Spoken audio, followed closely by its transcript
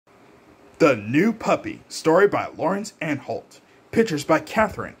The New Puppy, story by Lawrence ANHOLT, pictures by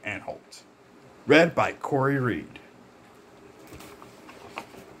Catherine ANHOLT, read by Corey Reed.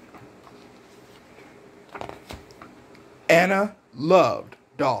 Anna loved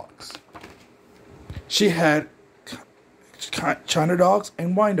dogs. She had China dogs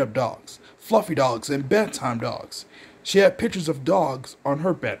and wind-up dogs, fluffy dogs and bedtime dogs. She had pictures of dogs on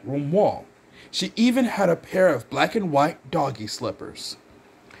her bedroom wall. She even had a pair of black and white doggy slippers.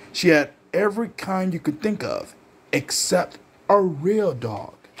 She had every kind you could think of, except a real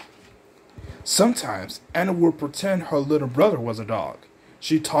dog. Sometimes Anna would pretend her little brother was a dog.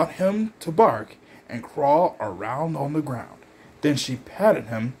 She taught him to bark and crawl around on the ground. Then she patted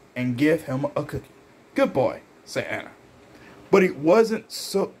him and gave him a cookie. "Good boy," said Anna. But it wasn't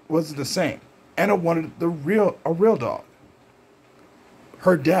the same. Anna wanted a real dog.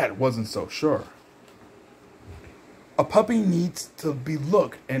 Her dad wasn't so sure. "A puppy needs to be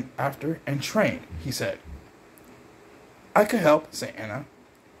looked after and trained," he said. "I could help," said Anna.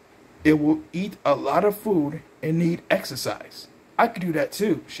 "It will eat a lot of food and need exercise." "I could do that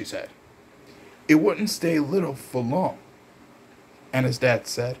too," she said. "It wouldn't stay little for long," Anna's dad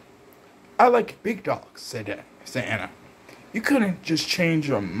said. "I like big dogs," said Anna. "You couldn't just change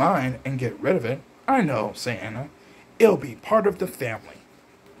your mind and get rid of it." "I know," said Anna. "It'll be part of the family."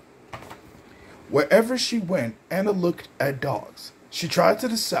 Wherever she went, Anna looked at dogs. She tried to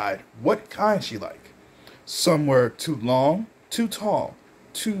decide what kind she liked. Some were too long, too tall,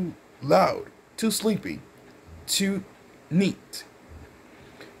 too loud, too sleepy, too neat,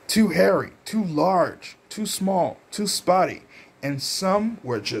 too hairy, too large, too small, too spotty, and some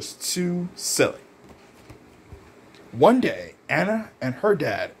were just too silly. One day, Anna and her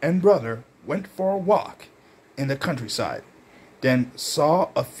dad and brother went for a walk in the countryside, then saw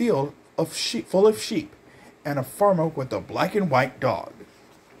a field full of sheep and a farmer with a black and white dog.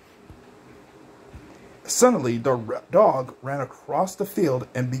 Suddenly, the dog ran across the field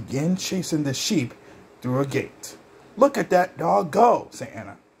and began chasing the sheep through a gate. "Look at that dog go," said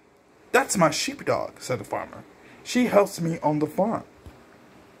Anna. "That's my sheepdog," said the farmer. "She helps me on the farm."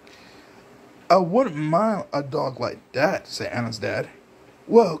 "I wouldn't mind a dog like that," said Anna's dad.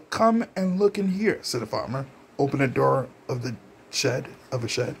 "Well, come and look in here," said the farmer, opening the door of a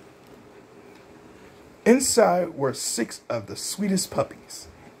shed. Inside were 6 of the sweetest puppies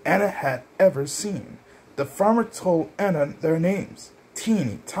Anna had ever seen. The farmer told Anna their names: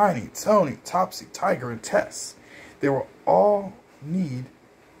 Teeny, Tiny, Tony, Topsy, Tiger, and Tess. "They will all need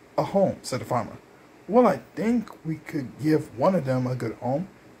a home," said the farmer. "Well, I think we could give one of them a good home,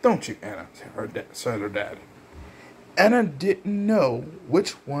 don't you, Anna?" said her dad. Anna didn't know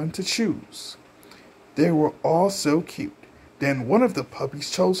which one to choose. They were all so cute. Then one of the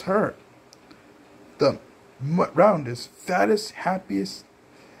puppies chose her. The roundest, fattest, happiest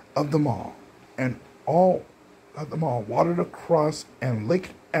of them all, and all of them all waddled across and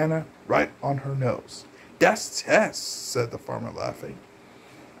licked Anna right on her nose. "That's Tess," said the farmer, laughing.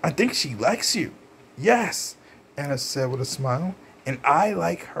 "I think she likes you." "Yes," Anna said with a smile, "and I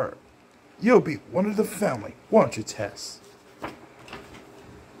like her. You'll be one of the family, won't you, Tess?"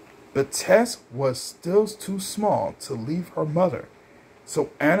 But Tess was still too small to leave her mother, so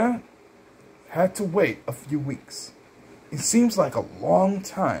Anna had to wait a few weeks. It seems like a long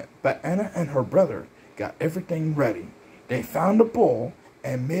time, but Anna and her brother got everything ready. They found a bowl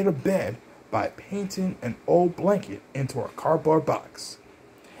and made a bed by painting an old blanket into a cardboard box.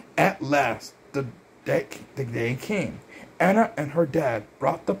 At last, the day came. Anna and her dad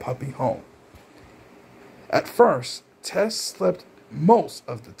brought the puppy home. At first, Tess slept most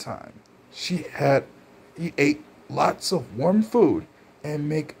of the time. She ate lots of warm food and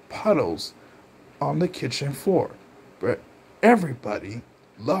made puddles on the kitchen floor, but everybody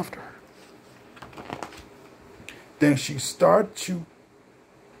loved her. Then she started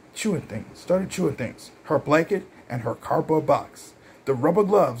chewing things, her blanket and her cardboard box, the rubber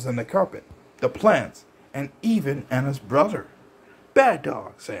gloves and the carpet, the plants, and even Anna's brother. "Bad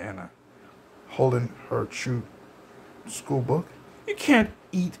dog," said Anna, holding her chewed school book. "You can't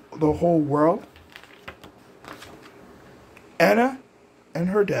eat the whole world." Anna and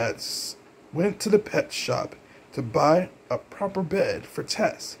her dad went to the pet shop to buy a proper bed for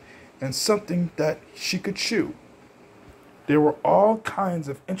Tess and something that she could chew. There were all kinds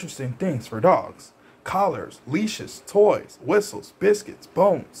of interesting things for dogs: collars, leashes, toys, whistles, biscuits,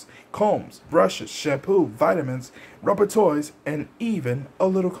 bones, combs, brushes, shampoo, vitamins, rubber toys, and even a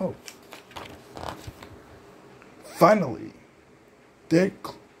little coat. Finally, they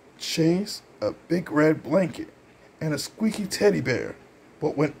chased a big red blanket and a squeaky teddy bear.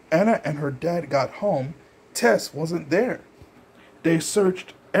 But when Anna and her dad got home, Tess wasn't there. They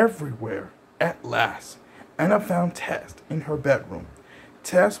searched everywhere. At last, Anna found Tess in her bedroom.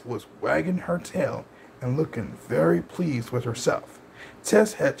 Tess was wagging her tail and looking very pleased with herself.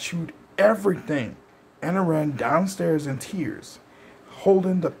 Tess had chewed everything. Anna ran downstairs in tears,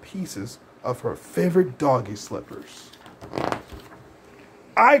 holding the pieces of her favorite doggy slippers.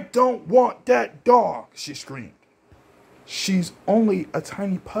 "I don't want that dog," she screamed. "She's only a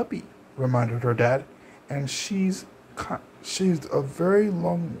tiny puppy," reminded her dad, "and she's a very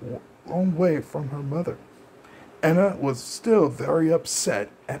long way from her mother." Anna was still very upset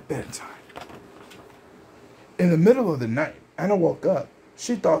at bedtime. In the middle of the night, Anna woke up.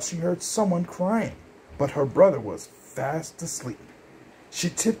 She thought she heard someone crying, but her brother was fast asleep. She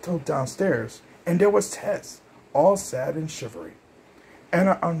tiptoed downstairs, and there was Tess, all sad and shivery.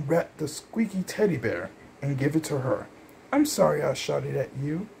 Anna unwrapped the squeaky teddy bear and gave it to her. "I'm sorry I shouted at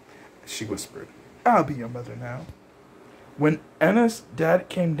you," she whispered. "I'll be your mother now." When Anna's dad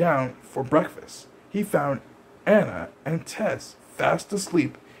came down for breakfast, he found Anna and Tess fast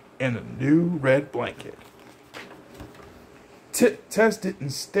asleep in a new red blanket. Tess didn't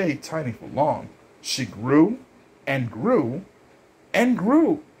stay tiny for long. She grew and grew and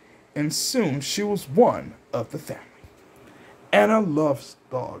grew, and soon she was one of the family. Anna loves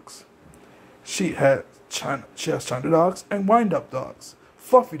dogs. She has China dogs and wind-up dogs,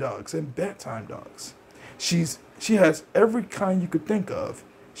 fluffy dogs and bedtime dogs. She has every kind you could think of.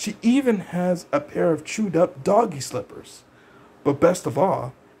 She even has a pair of chewed-up doggy slippers. But best of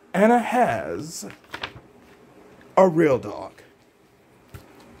all, Anna has a real dog.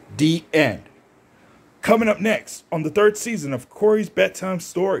 The end. Coming up next on the 3rd season of Corey's Bedtime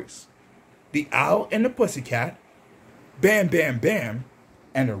Stories, The Owl and the Pussycat, Bam Bam Bam,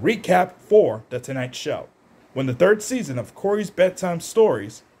 and a recap for The Tonight Show, when the 3rd season of Corey's Bedtime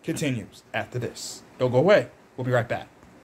Stories continues after this. Don't go away. We'll be right back.